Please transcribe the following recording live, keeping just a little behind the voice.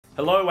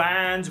Hello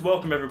and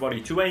welcome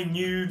everybody to a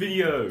new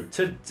video.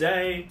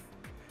 Today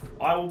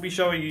I will be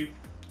showing you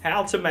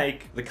how to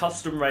make the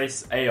custom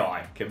race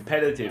AI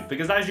competitive,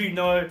 because as you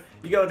know,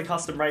 you go into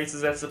custom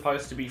races, that's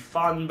supposed to be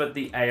fun, but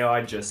the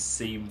AI just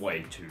seem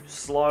way too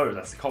slow.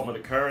 That's a common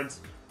occurrence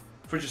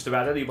for just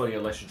about anybody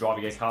unless you're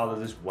driving a car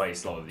that is way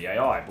slower than the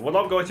AI. But what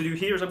I'm going to do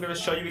here is I'm going to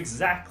show you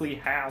exactly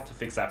how to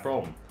fix that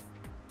problem.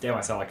 Damn,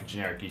 I sound like a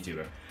generic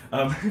YouTuber.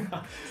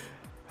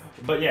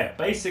 But yeah,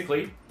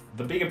 basically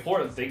the big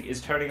important thing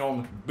is turning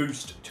on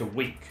boost to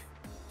weak.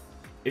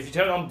 If you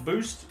turn on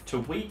boost to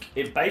weak,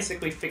 it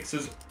basically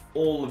fixes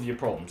all of your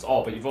problems.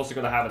 Oh, but you've also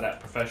got to have it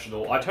at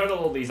professional. I turn on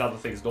all these other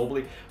things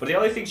normally, but the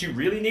only things you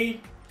really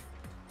need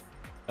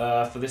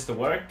for this to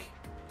work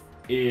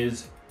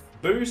is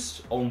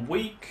boost on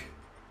weak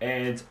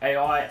and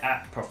AI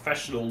at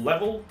professional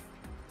level,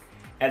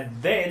 and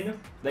then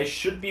they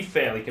should be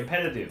fairly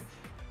competitive.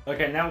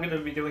 Okay, now I'm going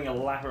to be doing a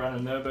lap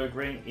around the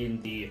Nürburgring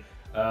in the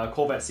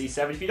Corvette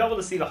C7. If you don't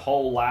want to see the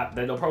whole lap,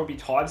 then there'll probably be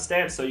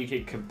timestamps so you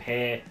can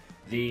compare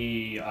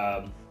the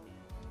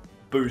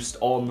boost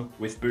on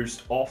with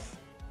boost off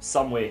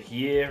somewhere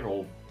here,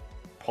 or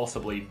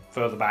possibly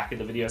further back in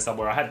the video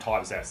somewhere. I had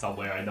timestamps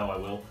somewhere, I know I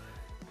will.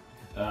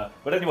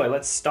 But anyway,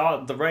 let's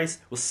start the race.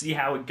 We'll see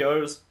how it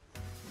goes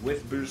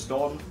with boost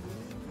on.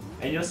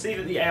 And you'll see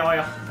that the AI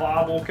are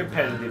far more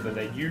competitive than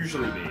they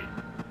usually be.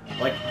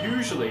 Like,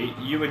 usually,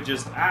 you would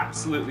just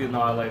absolutely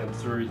annihilate them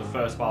through the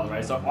first part of the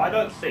race. So I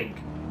don't think,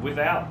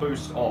 without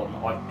boost on,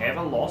 I've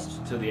ever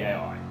lost to the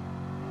AI.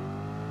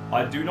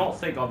 I do not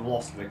think I've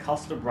lost in a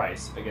custom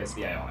race against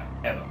the AI,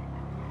 ever.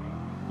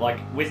 Like,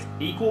 with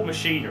equal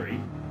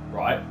machinery,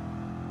 right,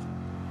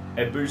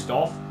 and boost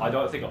off, I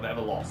don't think I've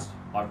ever lost.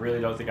 I really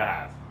don't think I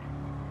have.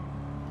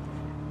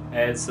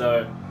 And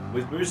so,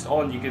 with boost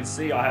on, you can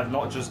see I have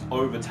not just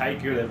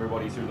overtaken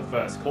everybody through the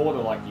first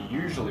corner like you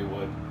usually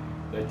would.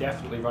 They're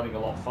definitely running a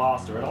lot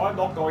faster, and I'm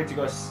not going to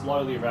go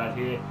slowly around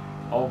here.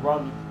 I'll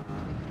run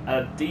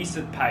at a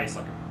decent pace,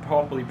 like a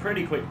probably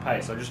pretty quick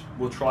pace. I just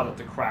will try not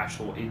to crash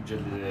or injure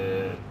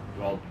the,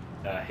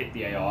 hit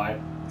the AI. I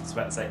was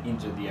about to say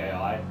injure the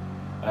AI.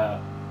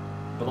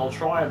 But I'll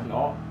try and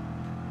not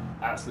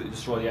absolutely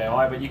destroy the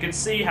AI, but you can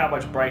see how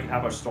much brake and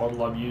how much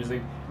throttle I'm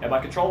using. And my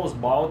controller's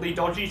mildly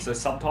dodgy, so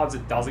sometimes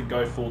it doesn't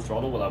go full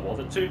throttle when I want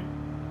it to.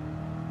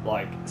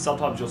 Like,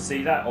 sometimes you'll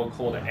see that on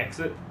corner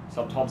exit.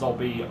 Sometimes I'll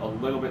be a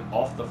little bit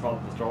off the front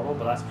of the throttle,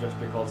 but that's just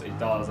because it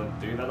doesn't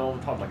do that all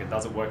the time. Like, it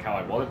doesn't work how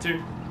I want it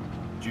to,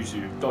 due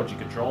to dodgy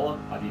controller.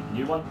 I need a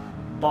new one.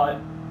 But,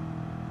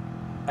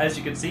 as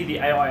you can see, the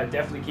AI are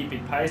definitely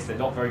keeping pace. They're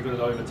not very good at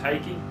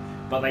overtaking,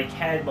 but they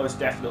can most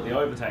definitely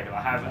overtake. And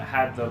I haven't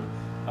had them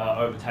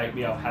overtake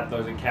me. I've had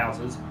those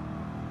encounters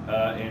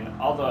in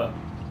other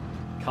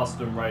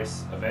custom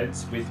race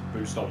events with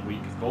boost on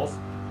weak, of course.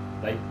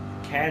 They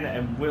can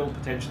and will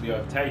potentially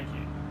overtake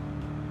you,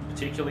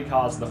 particularly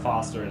cars that are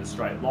faster in a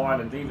straight line,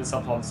 and even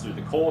sometimes through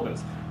the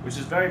corners, which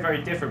is very,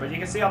 very different. But you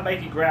can see I'm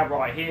making ground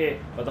right here,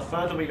 but the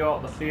further we go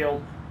up the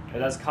field,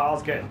 and as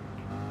cars get,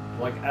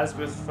 like, as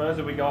with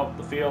further we go up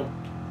the field,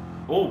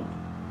 oh,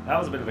 that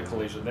was a bit of a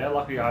collision there.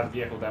 Luckily I had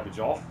vehicle damage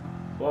off.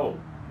 Whoa,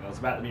 I was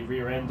about to be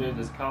rear-ended.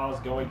 There's cars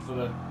going for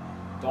the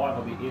dive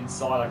on the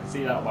inside. I can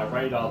see that on my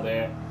radar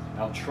there.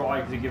 I'm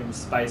trying to give them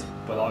space,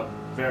 but I'm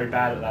very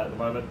bad at that at the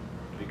moment,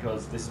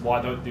 because this is why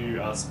I don't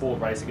do sport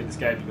racing in this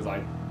game, because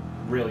I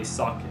really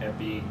suck at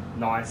being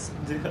nice.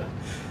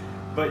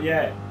 But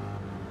yeah.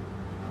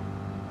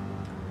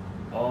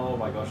 Oh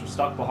my gosh, I'm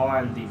stuck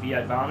behind the V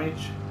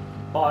Advantage,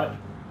 but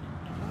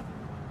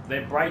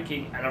they're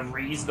braking at a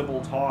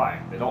reasonable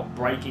time. They're not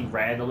braking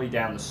randomly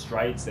down the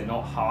straights. They're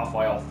not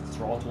halfway off the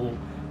throttle.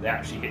 They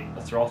actually hit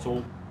the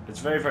throttle. It's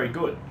very, very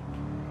good.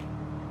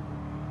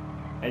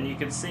 And you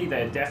can see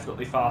they're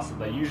definitely faster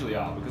than they usually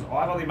are, because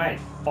I've only made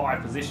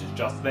 5 positions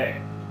just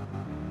there.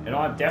 And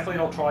I'm definitely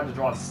not trying to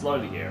drive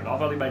slowly here. And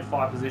I've only made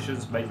 5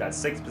 positions, made that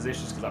 6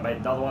 positions because I made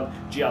another one.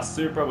 GR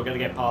Supra, we're going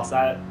to get past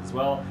that as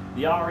well.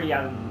 The RE,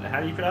 and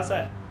how do you pronounce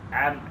that?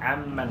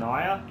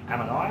 Ammanaya?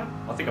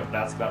 I think I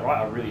pronounced that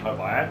right. I really hope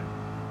I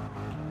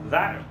am.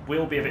 That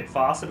will be a bit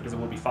faster because it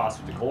will be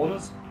faster with the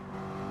corners.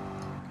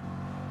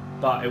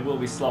 But it will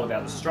be slower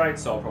down the straight,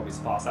 so I'll probably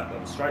pass that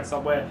down the straight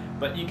somewhere.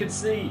 But you can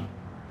see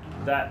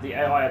that the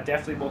AI are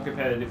definitely more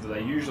competitive than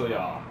they usually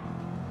are.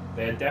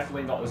 They're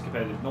definitely not as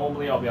competitive.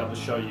 Normally, I'll be able to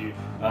show you,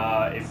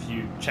 if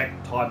you check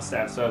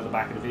timestamps further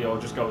back in the video,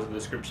 I'll just go into the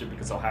description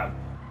because I'll have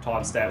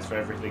timestamps for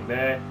everything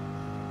there.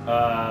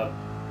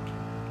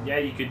 Yeah,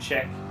 you can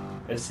check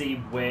and see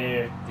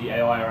where the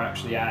AI are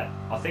actually at.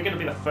 I think it'll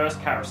be the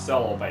first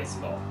carousel I'll base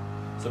it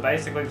on. So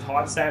basically, the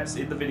timestamps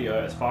in the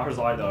video, as far as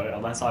I know,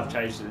 unless I've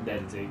changed it in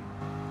editing,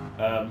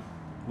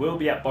 will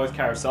be at both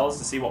carousels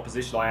to see what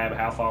position I am,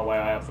 how far away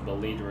I am from the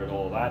leader and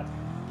all of that.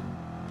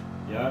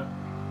 Yeah.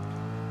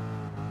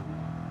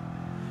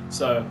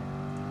 So,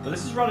 but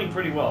this is running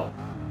pretty well.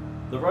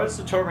 The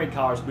Roadster Touring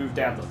car has moved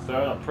down to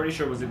 3rd. I'm pretty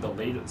sure it was in the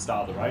lead at the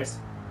start of the race.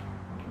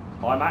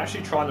 I'm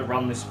actually trying to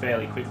run this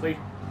fairly quickly.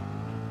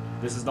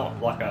 This is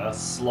not like a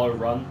slow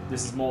run.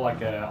 This is more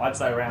like a, I'd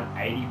say around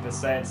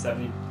 80%,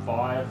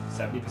 75,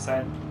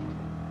 70%,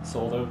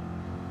 sort of.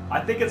 I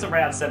think it's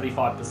around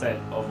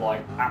 75% of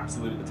like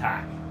absolute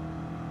attack.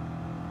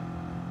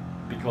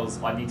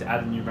 Because I need to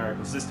add a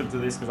numerical system to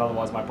this, because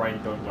otherwise my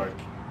brain don't work.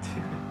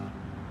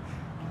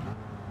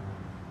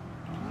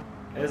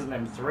 There's an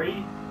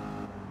M3.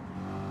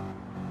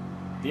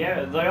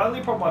 The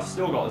only problem I've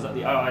still got is that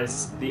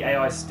the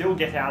AI still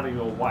get out of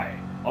your way.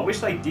 I wish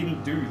they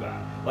didn't do that.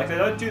 Like, they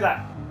don't do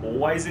that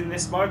always in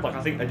this mode. Like,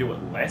 I think they do it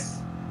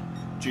less,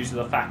 due to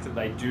the fact that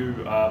they do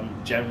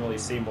generally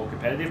seem more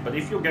competitive. But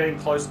if you're getting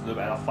close to them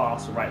at a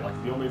faster rate, like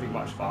if you're moving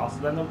much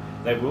faster than them,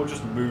 they will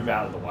just move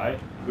out of the way,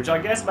 which I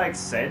guess makes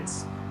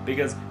sense,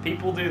 because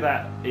people do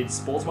that in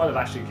sports mode. I've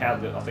actually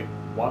encountered it, I think,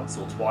 once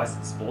or twice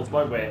in sports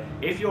mode, where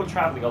if you're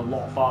traveling a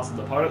lot faster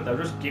than the opponent, they'll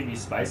just give you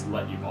space and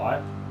let you buy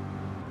it.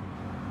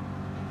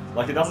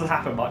 Like, it doesn't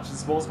happen much in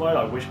sports mode.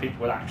 I wish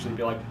people would actually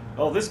be like,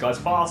 oh, this guy's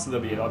faster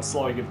than me and I'm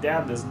slowing him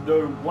down. There's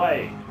no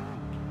way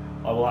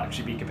I will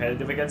actually be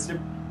competitive against him.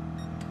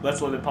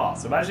 Let's let it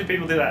pass. Imagine if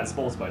people do that in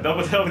sports mode.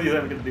 Nobody's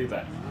ever going to do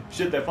that.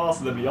 Shit, they're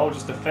faster than me. I'll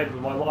just defend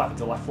with my life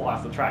until I fly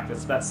off the track.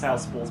 That's how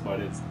sports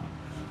mode is.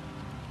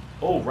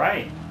 Oh,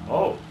 rain.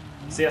 Oh.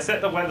 See, I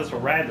set the weather to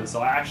random,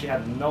 so I actually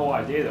had no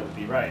idea there would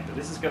be rain. But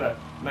this is going to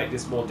make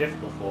this more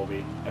difficult for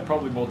me, and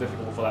probably more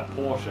difficult for that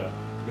Porsche,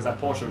 because that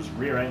Porsche is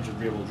rear engine,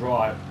 rear wheel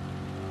drive.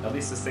 At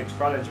least this thing's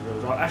front engine, rear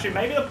wheel drive. Actually,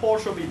 maybe the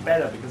Porsche will be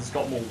better because it's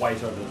got more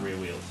weight over the rear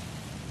wheels.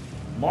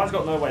 Mine's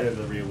got no weight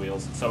over the rear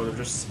wheels, so it'll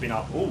just spin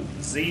up. Ooh,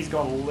 Z's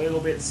got a little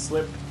bit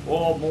slip,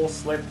 or more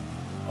slip.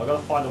 I've got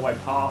to find a way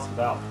past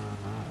without...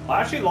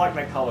 I actually like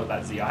that colour of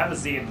that Z. I have a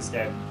Z in this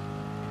game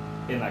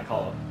in that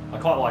colour. I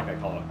quite like that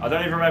colour. I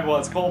don't even remember what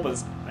it's called,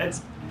 but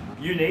it's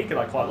unique and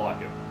I quite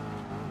like it.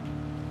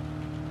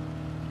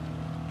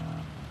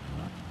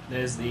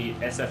 There's the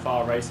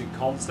SFR Racing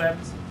Concept.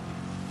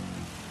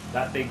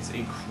 That thing's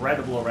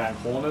incredible around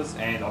corners,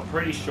 and I'm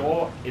pretty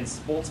sure in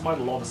sports mode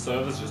a lot of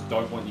servers just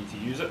don't want you to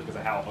use it because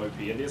of how OP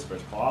it is for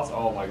its class.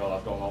 Oh my god,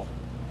 I've gone off.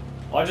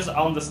 I just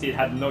understeered,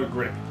 had no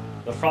grip.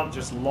 The front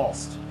just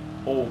lost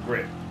all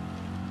grip.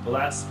 Well,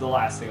 that's the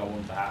last thing I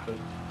want to happen.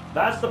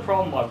 That's the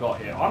problem I've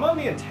got here. I'm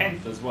only in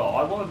 10th as well.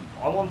 I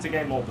want to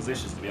gain more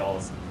positions, to be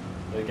honest.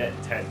 To get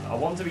 10th. I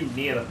want to be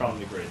near the front of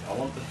the grid. I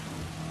want to...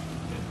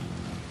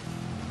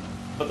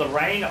 But the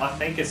rain, I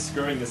think, is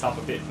screwing this up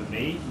a bit for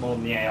me, more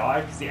than the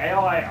AI. Because the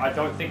AI, I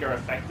don't think are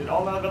affected.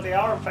 Oh no, but they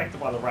are affected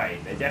by the rain.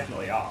 They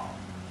definitely are.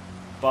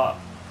 But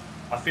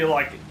I feel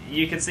like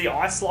you can see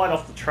I slide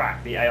off the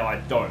track, the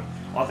AI don't.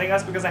 I think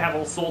that's because they have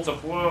all sorts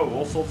of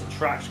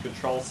traction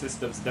control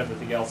systems and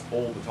everything else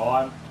all the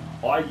time.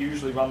 I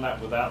usually run that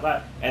without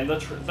that, and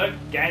the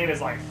game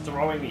is like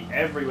throwing me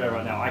everywhere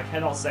right now. I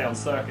cannot stay on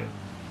circuit.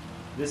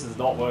 This is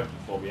not working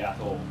for me at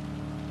all.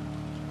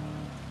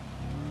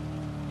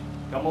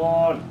 Come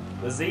on!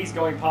 The Z's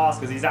going past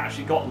because he's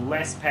actually got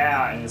less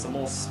power and it's a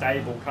more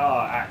stable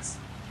car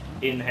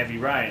in heavy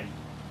rain.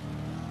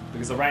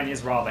 Because the rain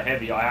is rather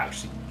heavy, I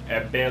actually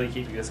am barely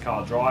keeping this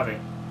car driving.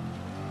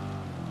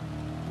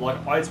 Like,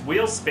 it's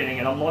wheel spinning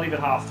and I'm not even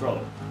half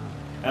throttle.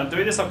 And I'm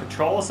doing this on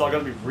controller, so I've got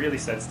to be really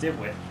sensitive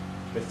with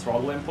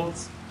throttle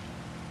inputs.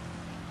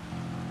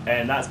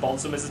 And that's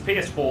bothersome. This is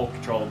PS4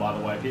 controller, by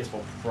the way,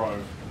 PS4 Pro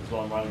is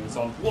what I'm running this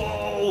on.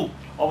 Whoa!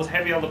 I was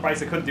heavy on the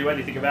brakes, I couldn't do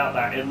anything about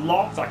that. It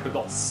locked, I could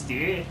not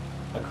steer,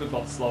 I could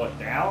not slow it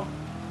down.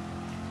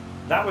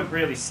 That would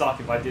really suck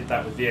if I did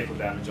that with vehicle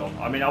damage on.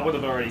 I mean, I would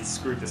have already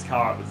screwed this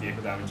car up with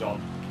vehicle damage on.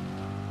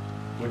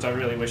 Which I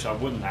really wish I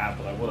wouldn't have,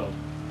 but I would have.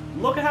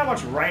 Look at how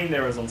much rain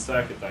there is on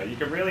circuit though. You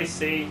can really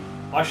see,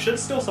 I should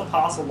still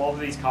surpass a lot of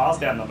these cars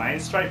down the main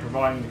straight,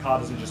 providing the car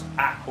doesn't just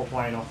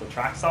aquaplane off the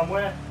track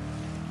somewhere.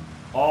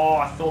 Oh,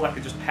 I thought I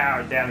could just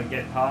power it down and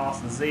get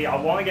past the Z.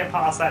 I want to get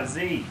past that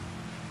Z.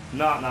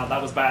 No, that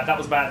was bad, that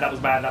was bad, that was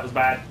bad, that was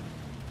bad.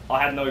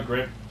 I had no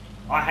grip.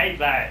 I hate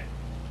that.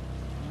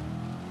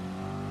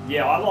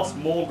 Yeah, I lost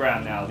more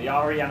ground now. The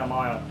Ari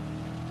Anamaya.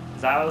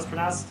 Is that how it's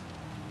pronounced?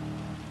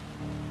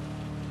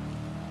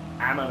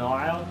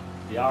 Amanaya?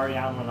 The Ari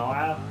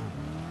Anamaya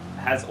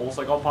has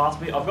also gone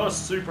past me. I've got a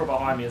Supra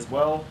behind me as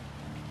well,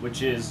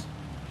 which is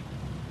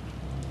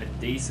a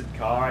decent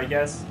car, I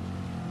guess.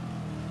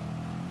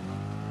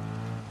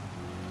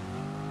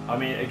 I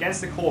mean,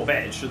 against the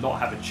Corvette, it should not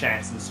have a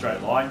chance in the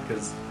straight line,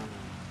 because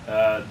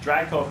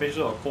drag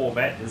coefficient of a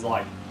Corvette is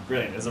like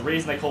brilliant. There's a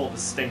reason they call it the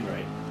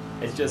Stingray.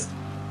 It's just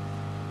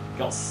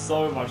got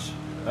so much,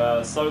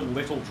 so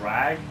little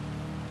drag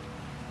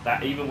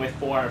that even with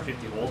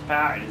 450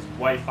 horsepower, it is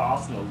way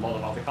faster than a lot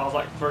of other cars.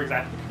 Like, for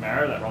example, the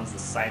Camaro that runs the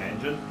same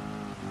engine.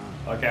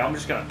 Okay, I'm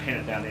just going to pin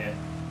it down here.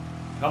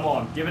 Come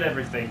on, give it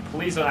everything.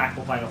 Please don't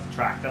aquaplane off the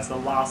track. That's the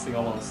last thing I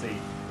want to see,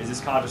 is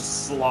this car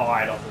just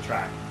slide off the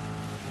track.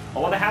 I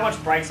wonder how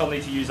much brakes I'll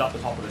need to use up the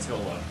top of this hill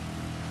though.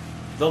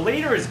 The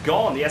leader is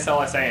gone, the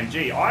SLS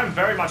AMG. I'm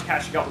very much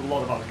catching up with a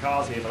lot of other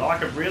cars here, but I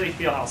can really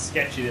feel how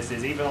sketchy this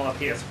is, even on a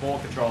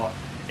PS4 controller.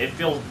 It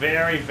feels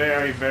very,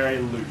 very, very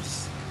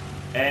loose.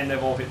 And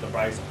they've all hit the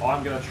brakes.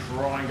 I'm going to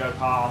try and go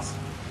past.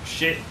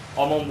 Shit,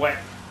 I'm on wet.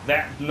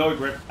 That, no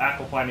grip,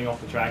 aquaplaning off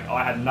the track.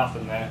 I had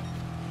nothing there.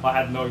 I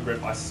had no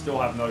grip. I still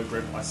have no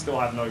grip. I still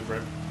have no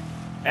grip.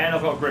 And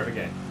I've got grip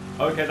again.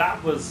 Okay,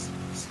 that was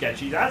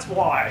sketchy. That's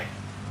why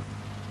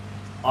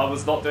I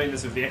was not doing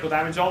this with vehicle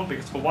damage on,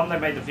 because for one, they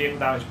made the vehicle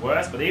damage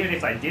worse, but even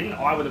if they didn't,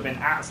 I would have been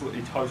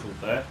absolutely totaled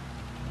there.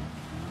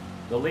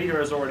 The leader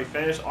has already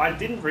finished. I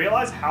didn't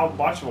realize how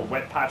much of a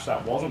wet patch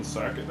that was on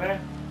circuit there.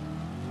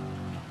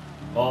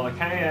 Oh, the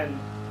Cayenne...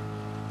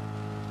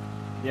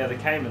 Yeah, the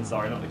Cayman,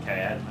 sorry, not the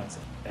Cayenne, that's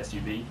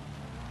SUV.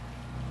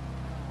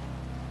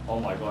 Oh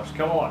my gosh,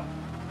 come on.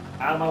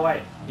 Out of my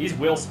way. He's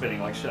wheel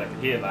spinning like shit, I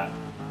can hear that.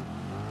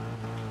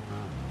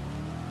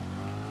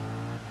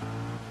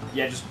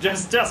 Yeah,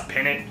 just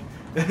pin it.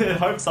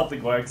 Hope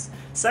something works.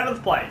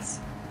 7th place.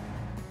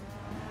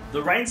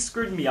 The rain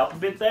screwed me up a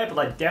bit there, but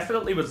I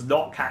definitely was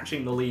not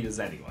catching the leaders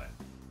anyway.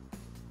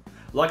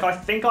 Like, I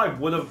think I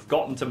would have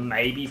gotten to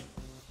maybe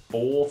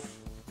 4th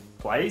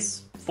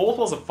place. 4th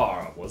wasn't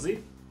far up, was he?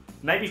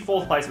 Maybe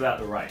 4th place without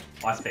the rain,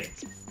 I think.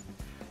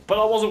 But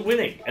I wasn't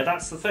winning, and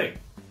that's the thing.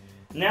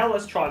 Now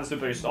let's try this with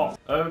boost off.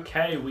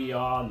 Okay, we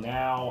are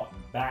now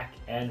back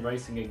and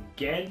racing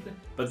again,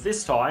 but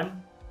this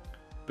time,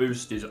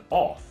 boost is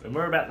off, and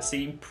we're about to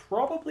see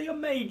probably a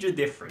major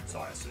difference,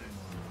 I assume.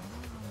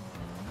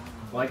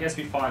 Well, I guess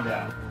we find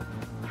out.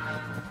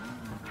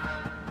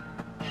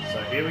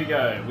 So here we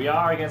go. We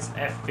are against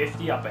an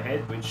F50 up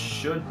ahead, which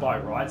should by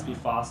rights be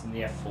faster than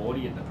the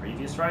F40 in the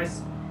previous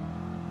race.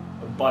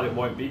 But it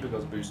won't be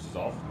because boost is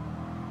off.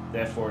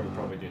 Therefore, it'll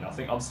probably do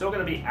nothing. I'm still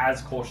going to be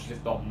as cautious,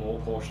 if not more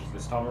cautious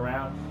this time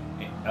around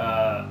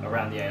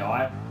the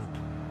AI.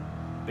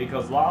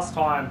 Because last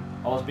time,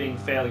 I was being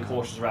fairly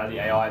cautious around the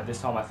AI. This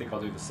time, I think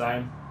I'll do the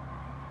same.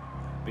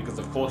 Because,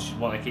 of course, you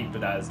want to keep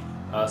it as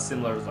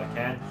similar as I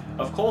can.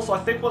 Of course, I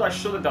think what I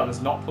should have done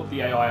is not put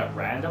the AI at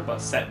random, but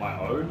set my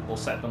own, or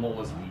set them all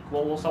as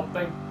equal or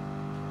something.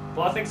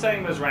 But I think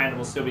setting them as random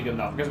will still be good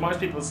enough, because most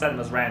people set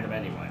them as random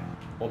anyway.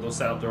 Or they'll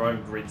set up their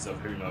own grids of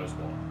who knows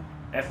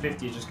what.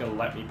 F50 is just going to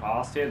let me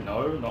past here?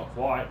 No, not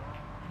quite.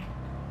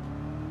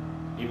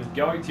 He was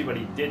going to, but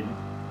he didn't.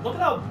 Look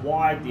at how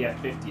wide the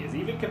F50 is.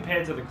 Even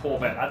compared to the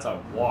Corvette, that's a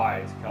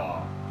wide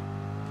car.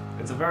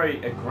 It's a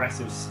very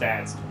aggressive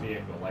stance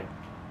vehicle.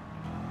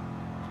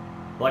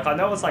 Like I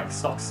know it's like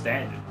stock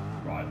standard,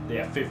 right? The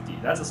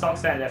F50. That's a stock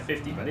standard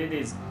F50, but it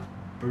is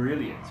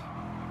brilliant.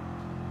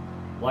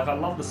 Like, I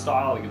love the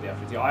styling of the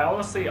F50.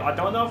 I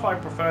don't know if I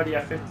prefer the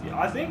F50.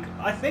 I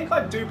think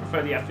I do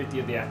prefer the F50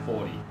 of the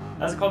F40.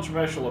 That's a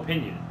controversial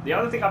opinion. The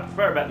other thing I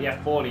prefer about the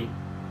F40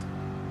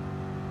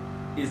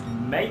 is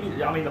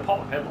maybe, I mean, the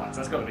pop-up headlights.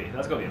 That's gotta be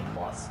a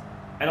plus.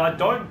 And I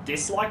don't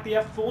dislike the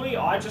F40.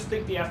 I just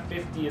think the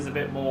F50 is a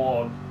bit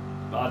more,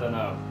 I don't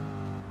know,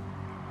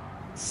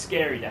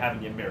 scary to have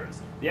in your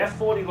mirrors. The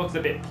F40 looks a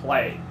bit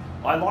plain.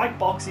 I like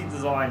boxy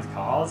designed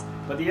cars,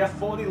 but the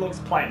F40 looks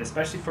plain,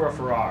 especially for a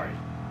Ferrari.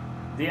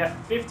 The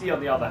F50, on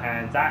the other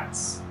hand,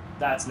 that's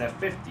an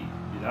F50,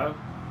 you know?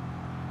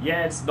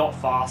 Yeah, it's not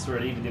faster,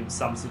 and even in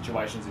some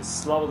situations is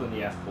slower than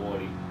the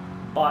F40,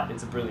 but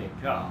it's a brilliant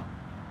car.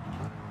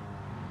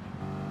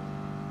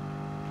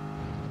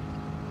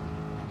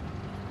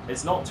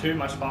 It's not too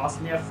much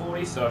faster than the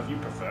F40, so if you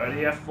prefer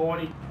the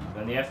F40,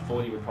 then the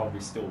F40 would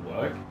probably still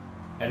work.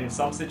 And in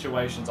some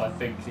situations, I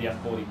think the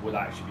F40 would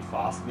actually be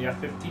faster than the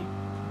F50,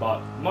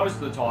 but most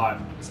of the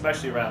time,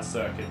 especially around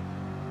circuit,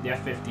 the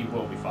F50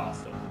 will be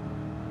faster.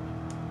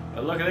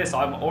 But look at this,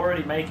 I'm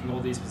already making all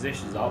these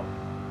positions up.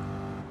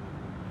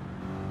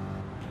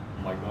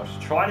 Oh my gosh,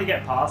 trying to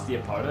get past the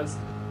opponents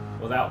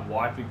without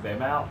wiping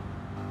them out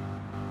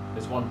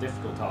is one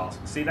difficult task.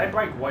 See, they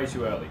brake way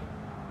too early.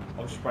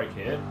 I'll just brake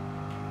here,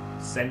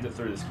 send it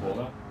through this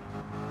corner,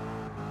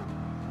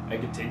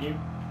 and continue.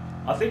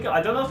 I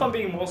don't know if I'm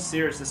being more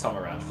serious this time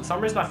around. For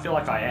some reason, I feel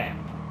like I am.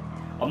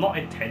 I'm not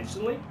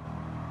intentionally,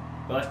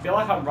 but I feel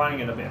like I'm running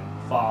it a bit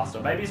faster.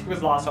 Maybe it's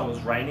because last time it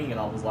was raining and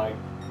I was like,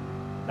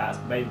 that's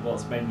maybe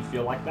what's made me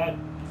feel like that.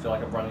 I feel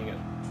like I'm running it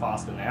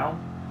faster now.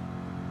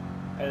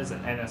 There's an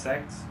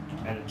NSX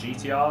and a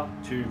GTR,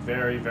 two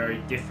very, very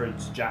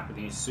different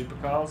Japanese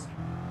supercars.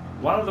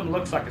 One of them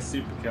looks like a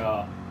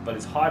supercar, but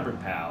is hybrid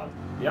powered.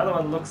 The other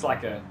one looks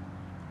like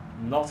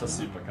not a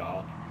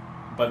supercar,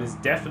 but is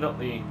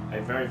definitely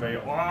a very, very...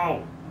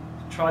 Whoa!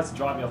 Tries to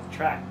drive me off the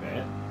track,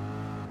 man.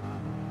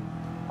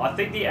 I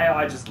think the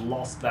AI just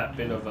lost that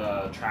bit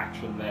of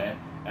traction there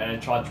and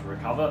it tried to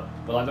recover,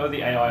 but I know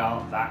the AI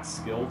aren't that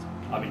skilled.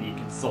 I mean, you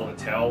can sort of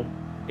tell.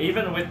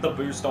 Even with the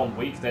boost on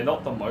weak, they're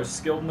not the most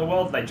skilled in the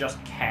world. They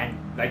just can.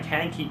 They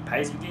can keep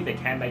pace with you. They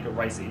can make a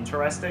race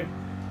interesting.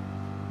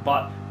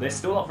 But they're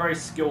still not very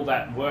skilled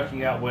at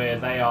working out where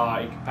they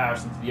are in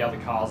comparison to the other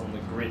cars on the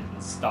grid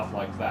and stuff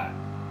like that.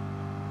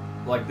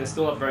 Like, they're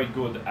still not very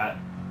good at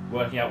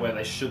working out where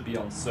they should be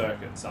on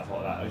circuit and stuff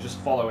like that. They just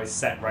follow a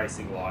set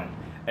racing line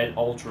and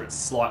alter it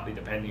slightly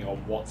depending on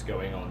what's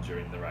going on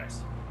during the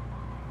race.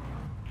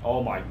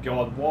 Oh my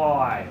god,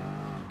 why?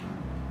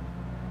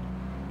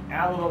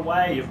 Out of the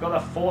way, you've got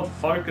a Ford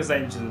Focus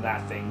engine in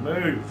that thing,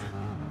 move!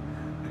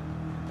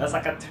 That's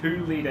like a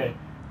 2-litre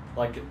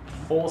like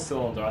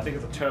 4-cylinder. I think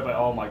it's a turbo.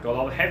 Oh my god,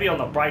 I'm heavy on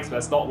the brakes, but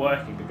it's not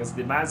working because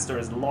the Mazda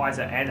is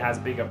lighter and has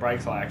bigger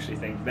brakes, I actually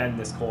think, than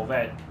this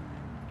Corvette.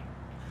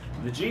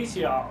 The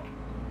GTR,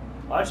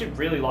 I actually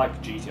really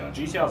like GTR.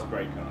 GTR is a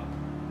great car.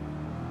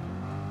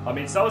 I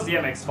mean, so is the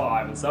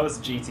MX-5 and so is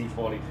the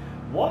GT40.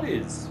 What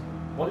is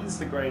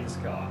the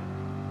greatest car?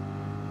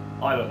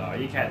 I don't know.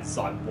 You can't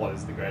decide what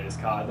is the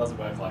greatest car. It doesn't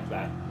work like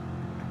that.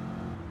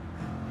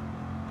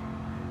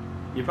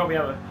 You probably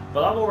have a...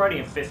 But I'm already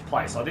in 5th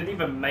place. I didn't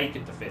even make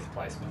it to 5th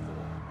place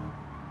before.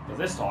 But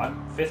this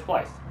time, 5th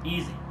place.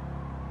 Easy.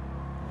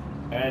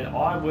 And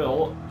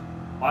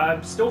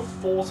I'm still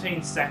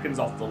 14 seconds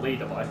off the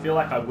leader, but I feel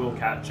like I will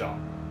catch up.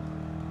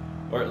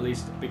 Or at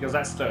least, because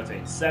that's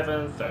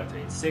 13.7,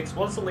 13.6.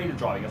 What's the leader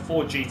driving? A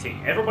Ford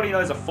GT. Everybody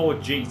knows a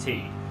Ford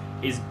GT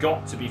is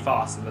got to be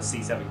faster than the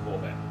C7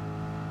 Corvette.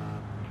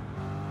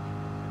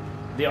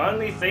 The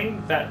only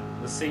thing that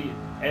the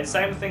and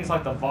same with things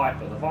like the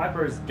Viper. The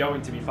Viper is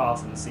going to be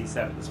faster than the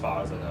C7 as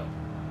far as I know.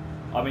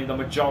 I mean, the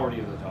majority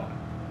of the time.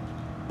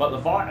 But the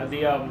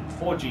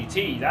Ford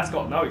GT, that's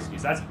got no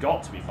excuse. That's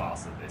got to be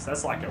faster than this.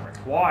 That's like a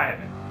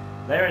requirement.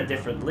 They're in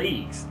different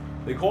leagues.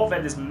 The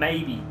Corvette is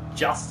maybe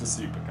just a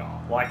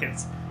supercar. Like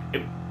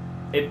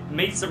it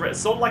meets the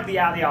sort of like the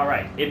Audi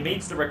R8. It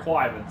meets the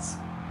requirements,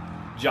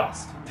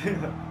 just.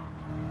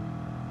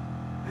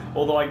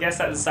 Although I guess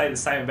that would say the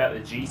same about the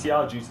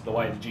GTR due to the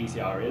way the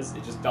GTR is.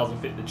 It just doesn't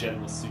fit the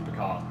general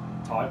supercar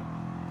type.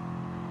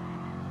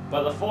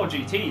 But the Ford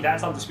GT,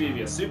 that's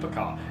undisputedly a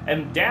supercar.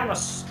 And down a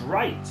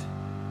straight,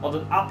 on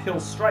an uphill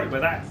straight,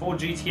 where that Ford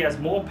GT has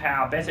more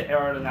power, better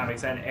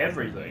aerodynamics and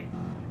everything,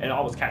 and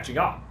I was catching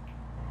up.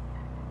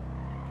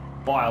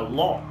 By a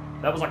lot.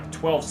 That was like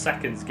 12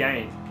 seconds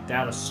gain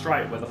down a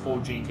straight where the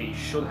Ford GT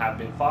should have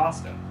been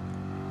faster.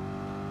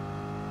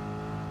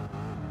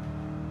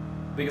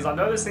 Because I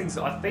know those things,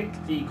 I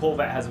think the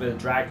Corvette has a bit of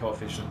drag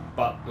coefficient,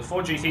 but the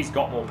Ford GT's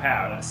got more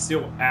power and it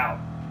still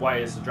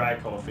outweighs the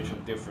drag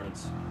coefficient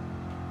difference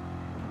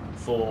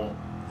for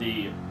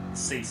the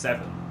C7.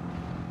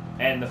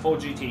 And the Ford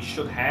GT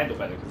should handle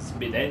better because it's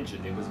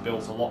mid-engine. It was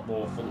built a lot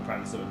more for the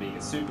premise of it being a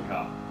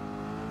supercar.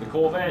 The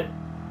Corvette,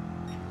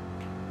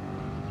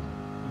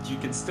 you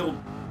can still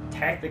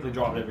technically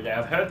drive it every day.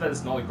 I've heard that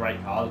it's not a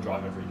great car to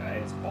drive every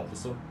day. It's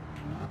bothersome.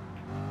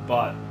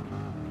 But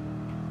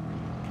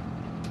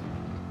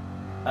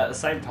at the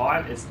same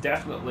time, it's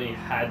definitely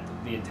had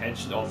the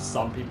intention of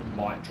some people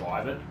might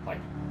drive it, like,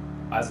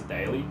 as a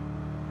daily.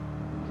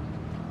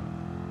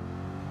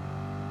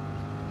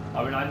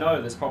 I mean, I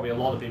know there's probably a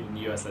lot of people in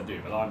the US that do,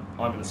 but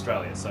I'm in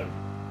Australia, so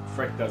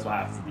frick knows what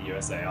happens in the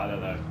USA. I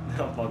don't know.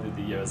 I'm not in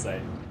the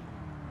USA.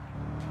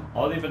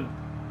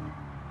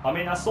 I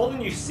mean, I saw the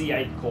new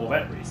C8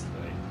 Corvette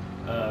recently,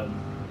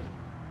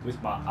 with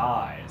my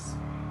eyes,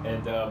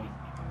 and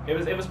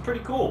it was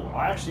pretty cool.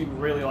 I actually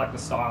really like the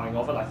styling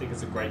of it. I think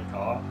it's a great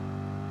car.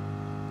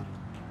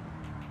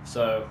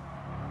 So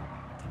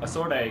I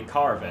saw it at a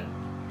car event,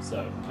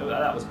 so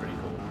that was pretty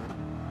cool.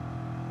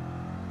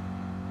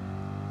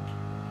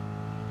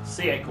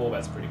 C8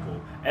 Corvette's pretty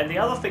cool. And the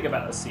other thing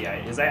about the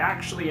C8 is they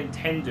actually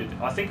intended,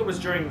 I think it was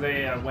during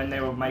the when they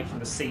were making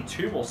the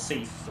C2 or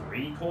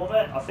C3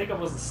 Corvette. I think it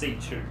was the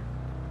C2,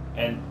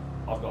 and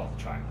I've got off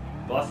the track.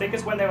 But I think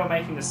it's when they were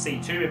making the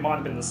C2, it might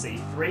have been the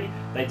C3,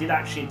 they did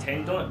actually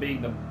intend on it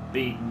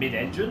being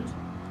mid-engined.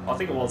 I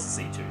think it was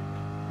the C2.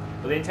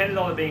 But they intended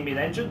on it being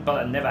mid-engined,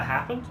 but it never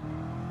happened.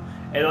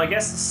 And I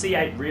guess the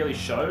C8 really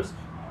shows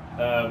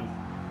that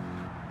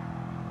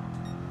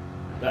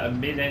a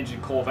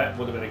mid-engine Corvette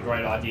would have been a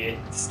great idea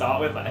to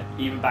start with,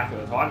 even back at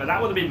the time. And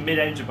that would have been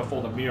mid-engine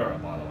before the Miura,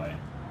 by the way.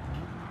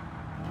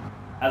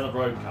 As a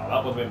road car,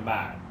 that would have been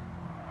mad.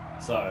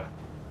 So...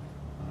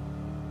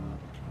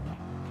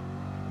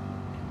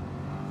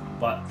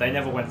 but they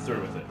never went through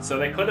with it. So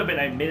they could have been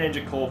a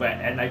mid-engine Corvette,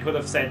 and they could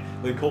have said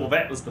the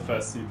Corvette was the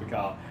first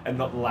supercar, and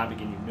not the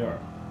Lamborghini Miura.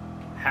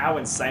 How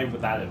insane would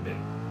that have been?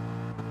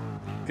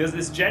 Because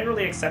it's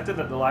generally accepted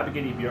that the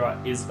Lamborghini Miura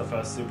is the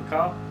first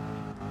supercar,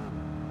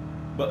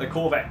 but the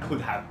Corvette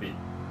could have been.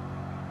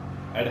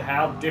 And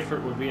how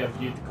different would we have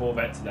viewed the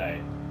Corvette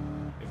today,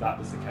 if that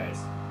was the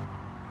case?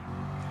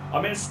 I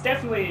mean, it's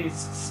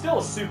still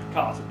a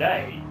supercar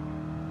today.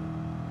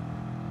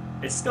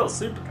 It's still a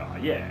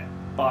supercar, yeah,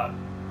 but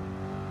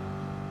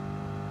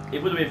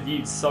it would have been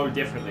viewed so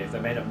differently if they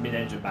made a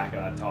mid-engine back at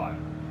that time.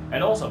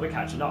 And also, we're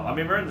catching up. I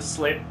mean, we're in the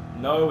slip.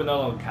 No, we're no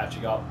longer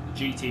catching up.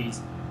 The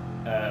GT's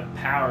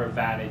power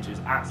advantage is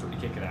absolutely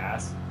kicking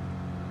ass.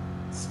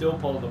 Still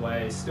pulling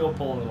away, still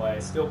pulling away,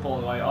 still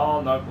pulling away. Oh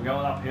no, we're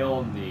going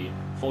uphill, and the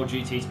Ford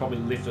GT's probably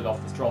lifted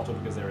off the throttle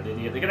because they're an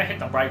idiot. They're going to hit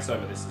the brakes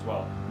over this as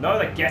well. No,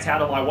 they get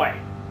out of my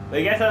way.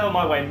 They get out of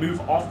my way,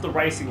 move off the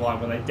racing line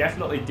when they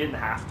definitely didn't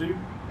have to.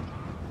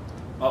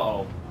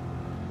 Uh-oh.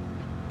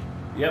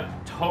 Yep,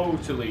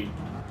 totally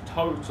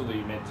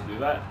meant to do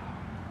that.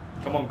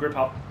 Come on, grip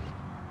up.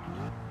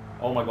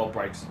 Oh my god,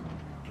 brakes.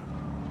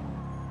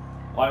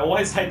 I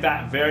always take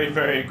that very,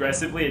 very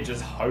aggressively and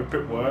just hope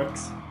it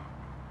works.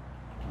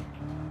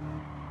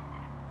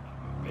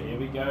 Here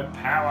we go,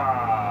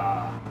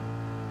 power!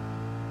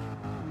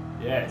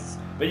 Yes,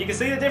 but you can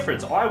see the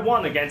difference. I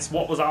won against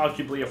what was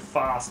arguably a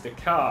faster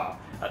car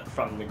at the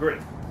front of the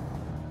grid.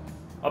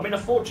 I mean, a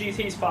Ford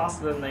GT is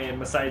faster than the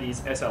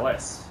Mercedes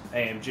SLS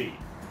AMG.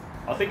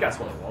 I think that's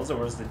what it was, or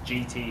was the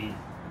GT...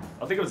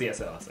 I think it was the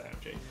SLS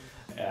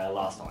AMG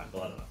last time,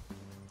 but I don't know.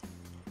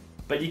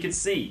 But you can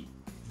see,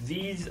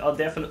 these are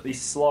definitely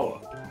slower.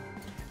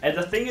 And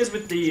the thing is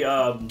with the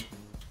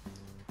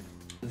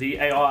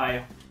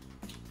AI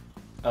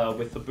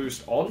with the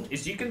boost on,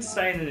 is you can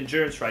stay in an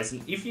endurance race,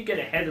 and if you get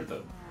ahead of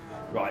them,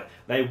 right,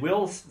 they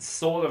will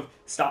sort of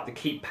start to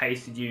keep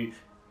pace with you,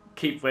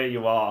 keep where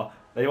you are.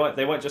 They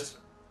won't just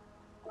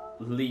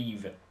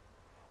leave.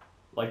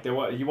 Like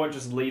you won't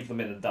just leave them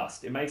in the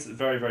dust. It makes it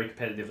very, very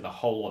competitive and a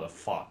whole lot of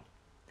fun.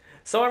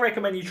 So I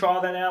recommend you try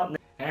that out.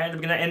 And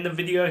I'm gonna end the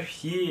video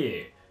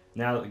here.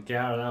 Now that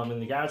I'm in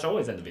the garage, I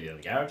always end the video in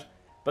the garage.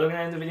 But I'm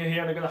gonna end the video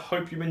here, and I'm gonna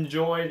hope you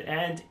enjoyed.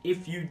 And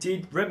if you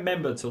did,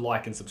 remember to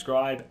like and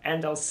subscribe.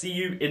 And I'll see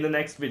you in the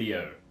next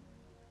video.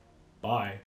 Bye.